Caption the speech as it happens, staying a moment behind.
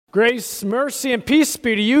Grace, mercy, and peace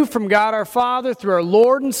be to you from God our Father through our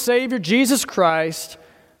Lord and Savior, Jesus Christ.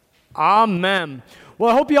 Amen.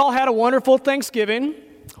 Well, I hope you all had a wonderful Thanksgiving.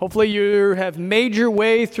 Hopefully you have made your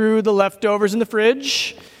way through the leftovers in the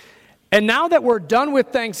fridge. And now that we're done with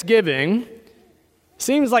Thanksgiving,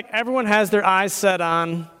 seems like everyone has their eyes set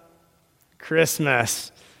on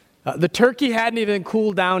Christmas. The turkey hadn't even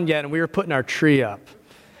cooled down yet, and we were putting our tree up.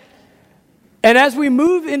 And as we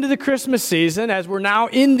move into the Christmas season, as we're now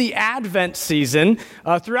in the Advent season,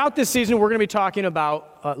 throughout this season we're going to be talking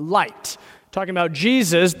about light. Talking about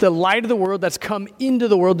Jesus, the light of the world that's come into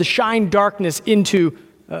the world to shine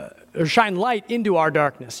shine light into our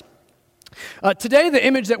darkness. Today, the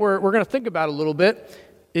image that we're going to think about a little bit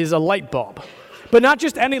is a light bulb. But not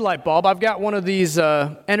just any light bulb. I've got one of these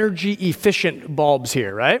energy-efficient bulbs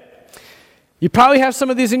here, right? You probably have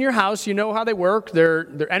some of these in your house. You know how they work.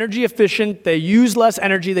 They're energy efficient. They use less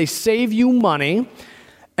energy. They save you money.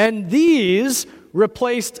 And these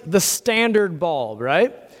replaced the standard bulb,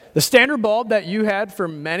 right? The standard bulb that you had for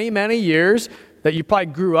many, many years that you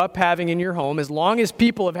probably grew up having in your home. As long as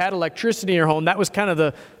people have had electricity in your home, that was kind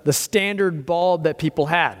of the standard bulb that people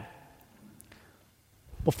had.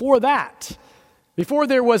 Before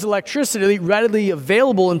there was electricity readily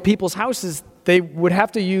available in people's houses, they would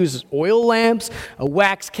have to use oil lamps, a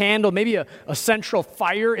wax candle, maybe a central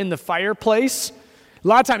fire in the fireplace. A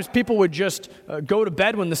lot of times people would just go to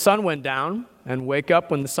bed when the sun went down and wake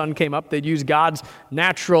up when the sun came up. They'd use God's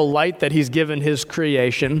natural light that He's given His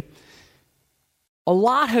creation. A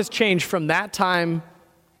lot has changed from that time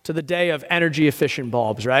to the day of energy-efficient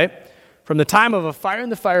bulbs, right? From the time of a fire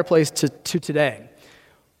in the fireplace to today.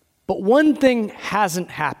 But one thing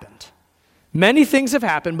hasn't happened. Many things have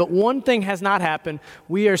happened, but one thing has not happened.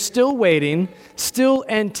 We are still waiting, still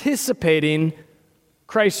anticipating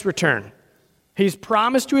Christ's return. He's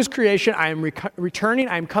promised to His creation, I am returning,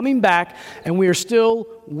 I am coming back, and we are still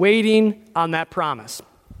waiting on that promise.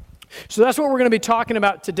 So that's what we're going to be talking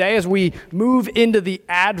about today as we move into the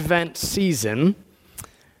Advent season.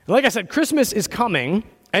 Like I said, Christmas is coming,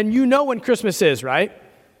 and you know when Christmas is, right?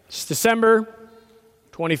 It's December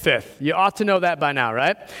 25th. You ought to know that by now,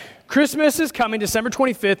 right? Christmas is coming, December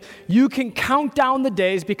 25th. You can count down the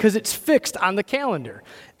days because it's fixed on the calendar.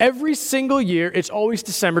 Every single year, it's always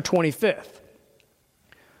December 25th.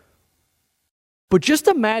 But just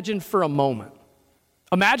imagine for a moment.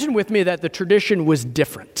 Imagine with me that the tradition was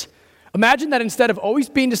different. Imagine that instead of always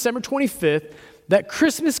being December 25th, that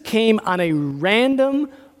Christmas came on a random,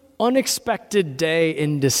 unexpected day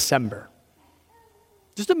in December.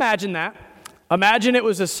 Just imagine that. Imagine it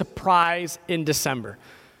was a surprise in December.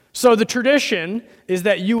 So the tradition is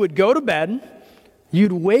that you would go to bed,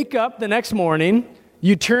 you'd wake up the next morning,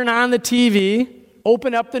 you'd turn on the TV,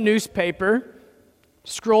 open up the newspaper,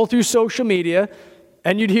 scroll through social media,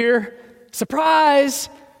 and you'd hear, surprise,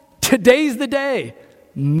 today's the day,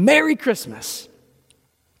 Merry Christmas.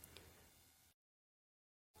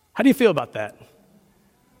 How do you feel about that?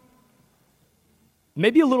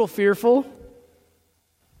 Maybe a little fearful,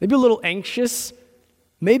 maybe a little anxious,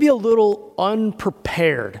 maybe a little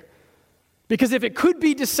unprepared. Because if it could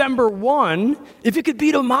be December 1, if it could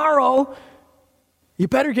be tomorrow, you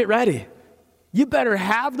better get ready. You better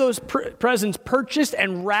have those presents purchased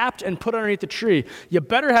and wrapped and put underneath the tree. You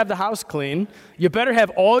better have the house clean. You better have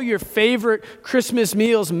all your favorite Christmas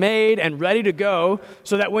meals made and ready to go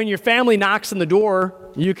so that when your family knocks on the door,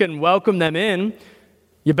 you can welcome them in.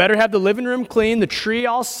 You better have the living room clean, the tree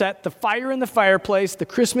all set, the fire in the fireplace, the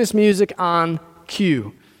Christmas music on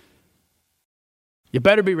cue. You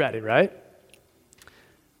better be ready, right?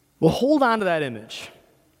 Well, hold on to that image.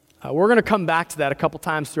 We're going to come back to that a couple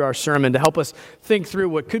times through our sermon to help us think through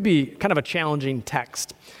what could be kind of a challenging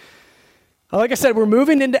text. Like I said, we're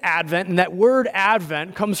moving into Advent, and that word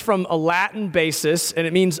Advent comes from a Latin basis, and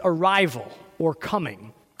it means arrival or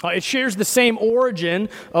coming. It shares the same origin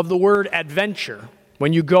of the word adventure.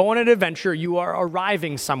 When you go on an adventure, you are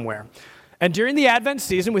arriving somewhere. And during the Advent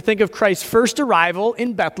season, we think of Christ's first arrival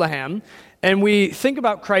in Bethlehem, and we think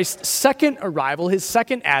about Christ's second arrival, his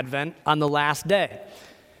second advent, on the last day.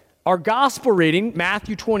 Our gospel reading,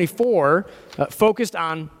 Matthew 24, focused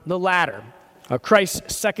on the latter,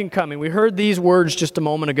 Christ's second coming. We heard these words just a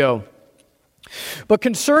moment ago. But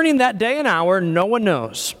concerning that day and hour, no one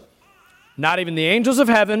knows, not even the angels of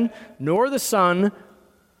heaven, nor the Son,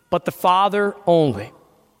 but the Father only.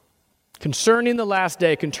 Concerning the last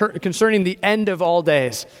day, concerning the end of all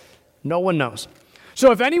days, no one knows.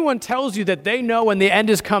 So if anyone tells you that they know when the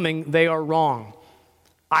end is coming, they are wrong.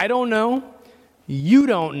 I don't know. You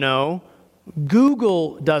don't know.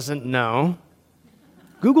 Google doesn't know.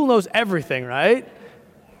 Google knows everything, right?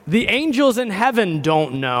 The angels in heaven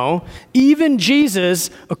don't know. Even Jesus,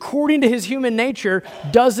 according to his human nature,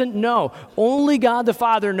 doesn't know. Only God the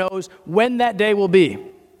Father knows when that day will be.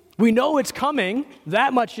 We know it's coming,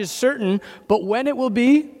 that much is certain, but when it will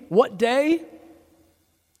be, what day,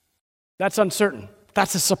 that's uncertain.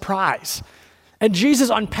 That's a surprise. And Jesus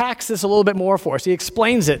unpacks this a little bit more for us. He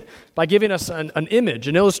explains it by giving us an image,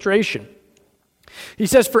 an illustration. He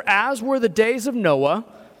says, "For as were the days of Noah,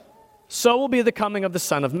 so will be the coming of the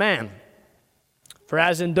Son of Man. For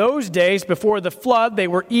as in those days before the flood they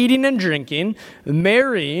were eating and drinking,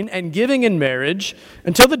 marrying and giving in marriage,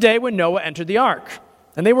 until the day when Noah entered the ark.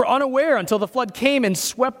 And they were unaware until the flood came and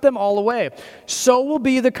swept them all away. So will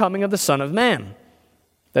be the coming of the Son of Man.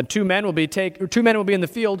 Then two men will be in the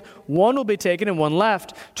field, one will be taken and one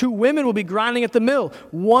left. Two women will be grinding at the mill,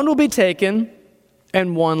 one will be taken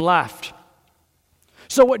and one left."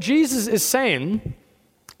 So what Jesus is saying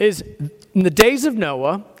is, in the days of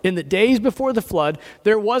Noah, in the days before the flood,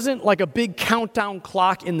 there wasn't like a big countdown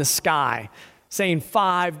clock in the sky saying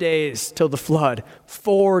 5 days till the flood,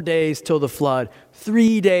 4 days till the flood,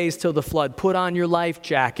 3 days till the flood, put on your life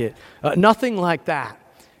jacket. Nothing like that.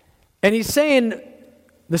 And he's saying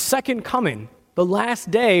the second coming, the last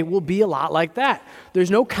day, will be a lot like that. There's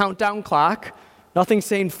no countdown clock, nothing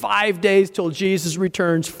saying 5 days till Jesus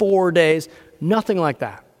returns, 4 days, nothing like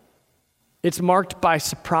that. It's marked by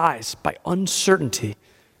surprise, by uncertainty.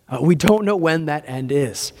 We don't know when that end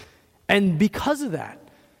is. And because of that,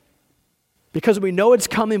 because we know it's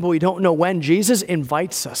coming, but we don't know when, Jesus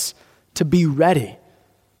invites us to be ready,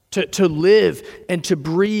 to live and to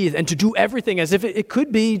breathe and to do everything as if it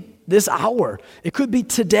could be this hour. It could be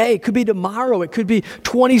today. It could be tomorrow. It could be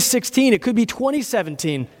 2016. It could be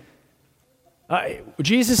 2017.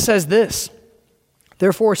 Jesus says this,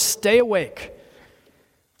 "Therefore stay awake,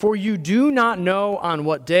 for you do not know on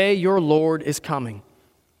what day your Lord is coming.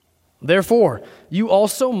 Therefore, you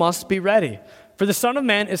also must be ready, for the Son of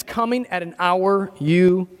Man is coming at an hour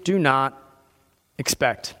you do not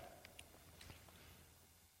expect."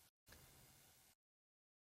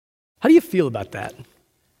 How do you feel about that?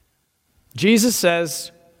 Jesus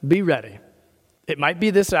says, be ready. It might be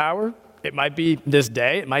this hour, it might be this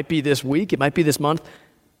day, it might be this week, it might be this month.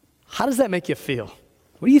 How does that make you feel?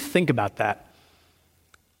 What do you think about that?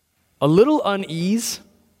 A little unease,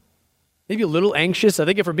 maybe a little anxious. I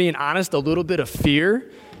think if we're being honest, a little bit of fear,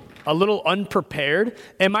 a little unprepared.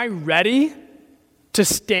 Am I ready to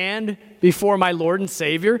stand before my Lord and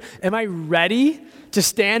Savior? Am I ready to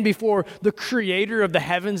stand before the creator of the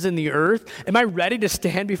heavens and the earth? Am I ready to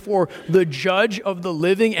stand before the judge of the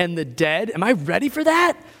living and the dead? Am I ready for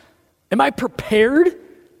that? Am I prepared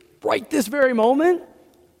right this very moment?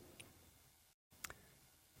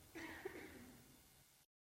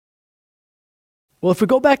 Well, if we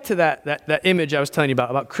go back to that image I was telling you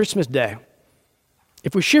about Christmas Day,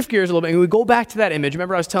 if we shift gears a little bit and we go back to that image,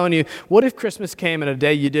 remember I was telling you, what if Christmas came in a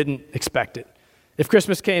day you didn't expect it? If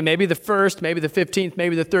Christmas came maybe the 1st, maybe the 15th,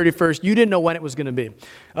 maybe the 31st, you didn't know when it was going to be.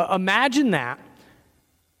 Imagine that,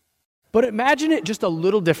 but imagine it just a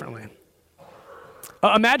little differently.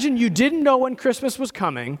 Imagine you didn't know when Christmas was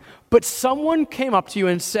coming, but someone came up to you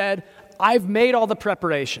and said, "I've made all the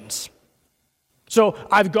preparations. So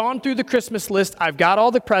I've gone through the Christmas list, I've got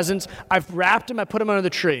all the presents, I've wrapped them, I put them under the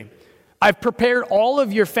tree. I've prepared all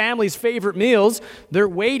of your family's favorite meals. They're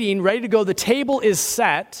waiting, ready to go. The table is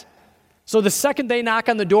set. So the second they knock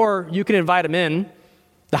on the door, you can invite them in.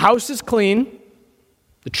 The house is clean.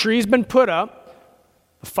 The tree's been put up.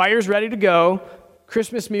 The fire's ready to go.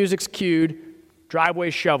 Christmas music's cued.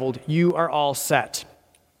 Driveway's shoveled. You are all set."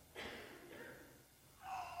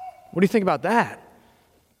 What do you think about that?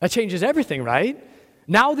 That changes everything, right?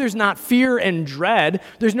 Now there's not fear and dread.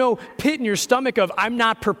 There's no pit in your stomach of, I'm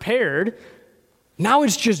not prepared. Now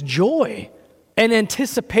it's just joy and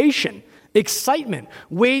anticipation, excitement,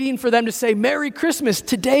 waiting for them to say, "Merry Christmas,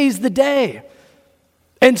 today's the day."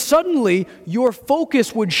 And suddenly your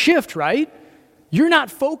focus would shift, right? You're not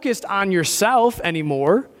focused on yourself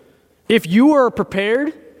anymore. If you were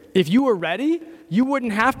prepared, if you were ready, you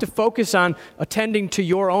wouldn't have to focus on attending to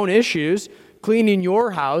your own issues, cleaning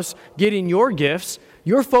your house, getting your gifts.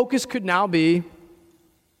 Your focus could now be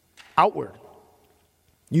outward.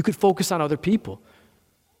 You could focus on other people.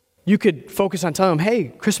 You could focus on telling them, "Hey,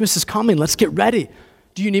 Christmas is coming. Let's get ready.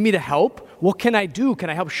 Do you need me to help? What can I do? Can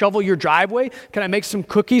I help shovel your driveway? Can I make some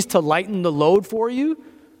cookies to lighten the load for you?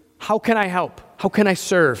 How can I help? How can I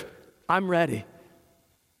serve? I'm ready.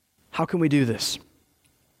 How can we do this?"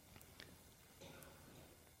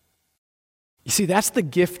 You see, that's the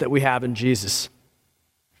gift that we have in Jesus.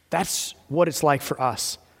 That's what it's like for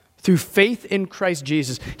us. through faith in Christ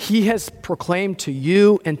Jesus, he has proclaimed to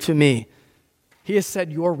you and to me, he has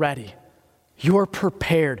said, you're ready. You're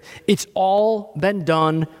prepared. It's all been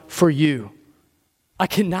done for you. I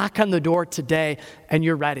can knock on the door today and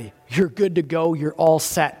you're ready. You're good to go. You're all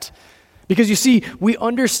set. Because you see, we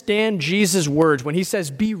understand Jesus' words when he says,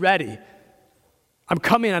 be ready. I'm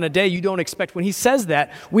coming on a day you don't expect. When he says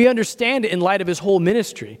that, we understand it in light of his whole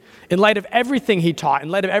ministry, in light of everything he taught, in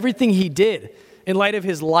light of everything he did, in light of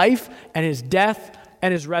his life and his death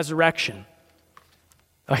and his resurrection.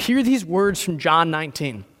 Now, hear these words from John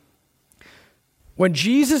 19. When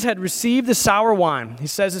Jesus had received the sour wine, he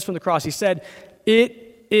says this from the cross, he said,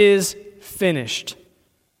 it is finished.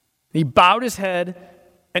 He bowed his head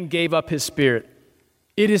and gave up his spirit.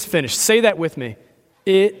 It is finished. Say that with me.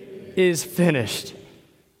 It is finished.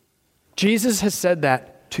 Jesus has said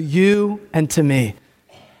that to you and to me.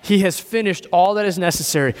 He has finished all that is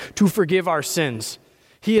necessary to forgive our sins.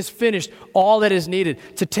 He has finished all that is needed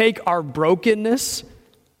to take our brokenness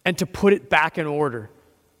and to put it back in order.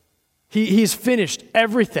 He's finished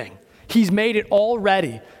everything. He's made it all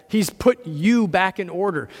ready. He's put you back in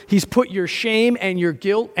order. He's put your shame and your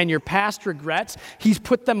guilt and your past regrets, he's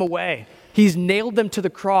put them away. He's nailed them to the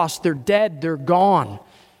cross. They're dead. They're gone.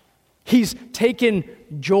 He's taken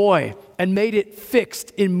joy and made it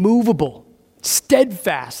fixed, immovable,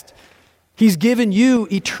 steadfast. He's given you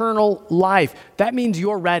eternal life. That means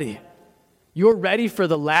you're ready. You're ready for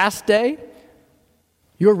the last day.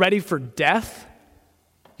 You're ready for death.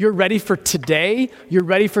 You're ready for today. You're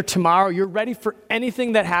ready for tomorrow. You're ready for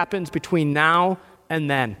anything that happens between now and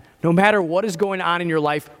then. No matter what is going on in your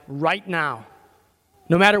life right now.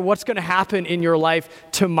 No matter what's going to happen in your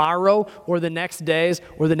life tomorrow or the next days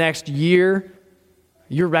or the next year,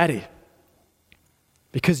 you're ready.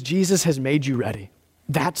 Because Jesus has made you ready.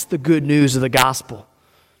 That's the good news of the gospel.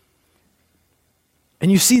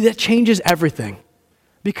 And you see, that changes everything.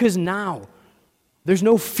 Because now, there's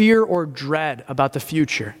no fear or dread about the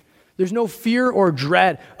future. There's no fear or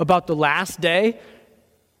dread about the last day.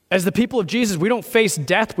 As the people of Jesus, we don't face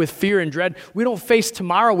death with fear and dread. We don't face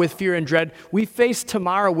tomorrow with fear and dread. We face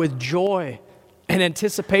tomorrow with joy and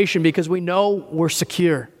anticipation because we know we're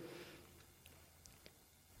secure.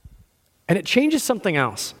 And it changes something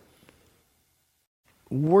else.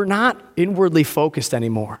 We're not inwardly focused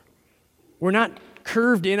anymore. We're not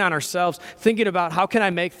curved in on ourselves, thinking about how can I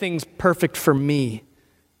make things perfect for me.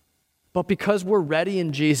 But because we're ready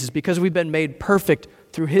in Jesus, because we've been made perfect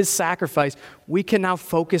through his sacrifice, we can now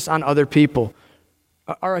focus on other people.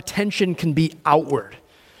 Our attention can be outward.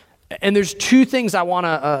 And there's two things I want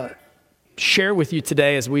to share with you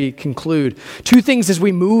today as we conclude. Two things as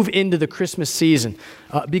we move into the Christmas season.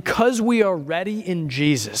 Because we are ready in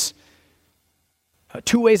Jesus,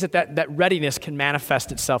 two ways that readiness can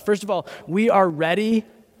manifest itself. First of all, we are ready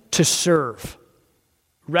to serve.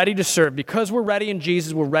 Ready to serve. Because we're ready in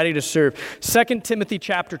Jesus, we're ready to serve. 2 Timothy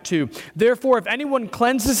chapter 2. Therefore, if anyone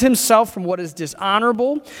cleanses himself from what is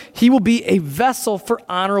dishonorable, he will be a vessel for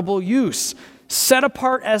honorable use, set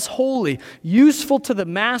apart as holy, useful to the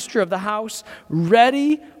master of the house,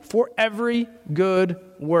 ready for every good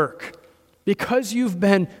work. Because you've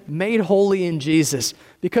been made holy in Jesus,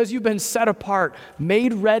 because you've been set apart,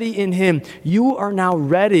 made ready in him, you are now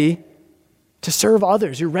ready to serve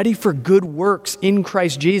others. You're ready for good works in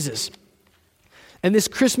Christ Jesus. And this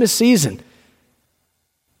Christmas season,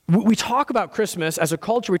 we talk about Christmas as a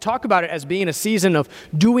culture, we talk about it as being a season of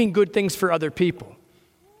doing good things for other people.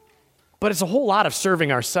 But it's a whole lot of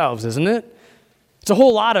serving ourselves, isn't it? It's a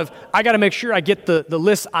whole lot of, I got to make sure I get the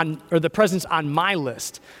list on, or the presents on my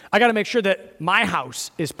list. I got to make sure that my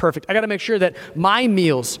house is perfect. I got to make sure that my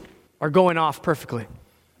meals are going off perfectly.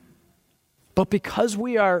 But because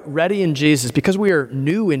we are ready in Jesus, because we are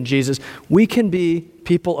new in Jesus, we can be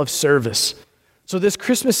people of service. So this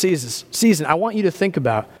Christmas season, I want you to think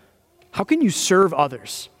about, how can you serve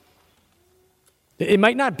others? It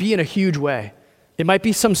might not be in a huge way. It might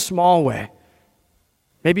be some small way.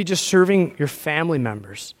 Maybe just serving your family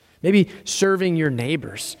members. Maybe serving your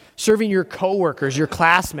neighbors. Serving your coworkers, your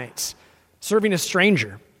classmates. Serving a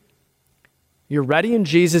stranger. You're ready in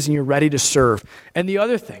Jesus and you're ready to serve. And the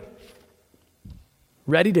other thing,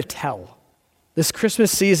 ready to tell. This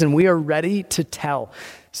Christmas season, we are ready to tell.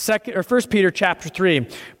 1 Peter chapter 3.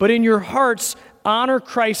 But in your hearts, honor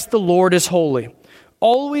Christ the Lord as holy,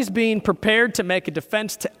 always being prepared to make a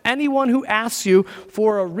defense to anyone who asks you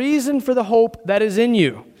for a reason for the hope that is in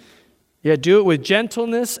you. Yet do it with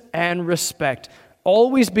gentleness and respect,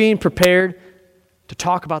 always being prepared to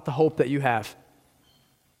talk about the hope that you have.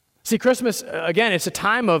 See, Christmas, again, it's a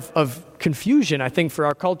time of confusion, I think, for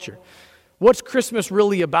our culture. What's Christmas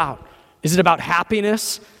really about? Is it about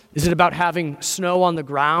happiness? Is it about having snow on the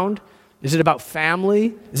ground? Is it about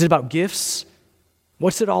family? Is it about gifts?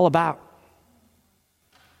 What's it all about?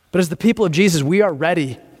 But as the people of Jesus, we are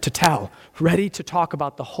ready to tell, ready to talk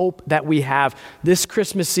about the hope that we have this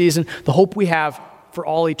Christmas season, the hope we have for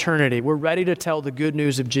all eternity. We're ready to tell the good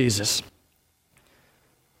news of Jesus.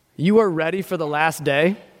 You are ready for the last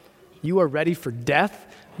day. You are ready for death.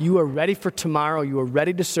 You are ready for tomorrow. You are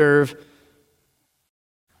ready to serve.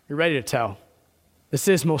 You're ready to tell. This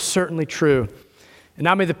is most certainly true. And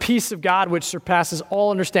now may the peace of God, which surpasses all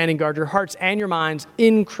understanding, guard your hearts and your minds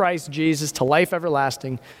in Christ Jesus to life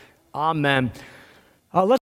everlasting. Amen. Let's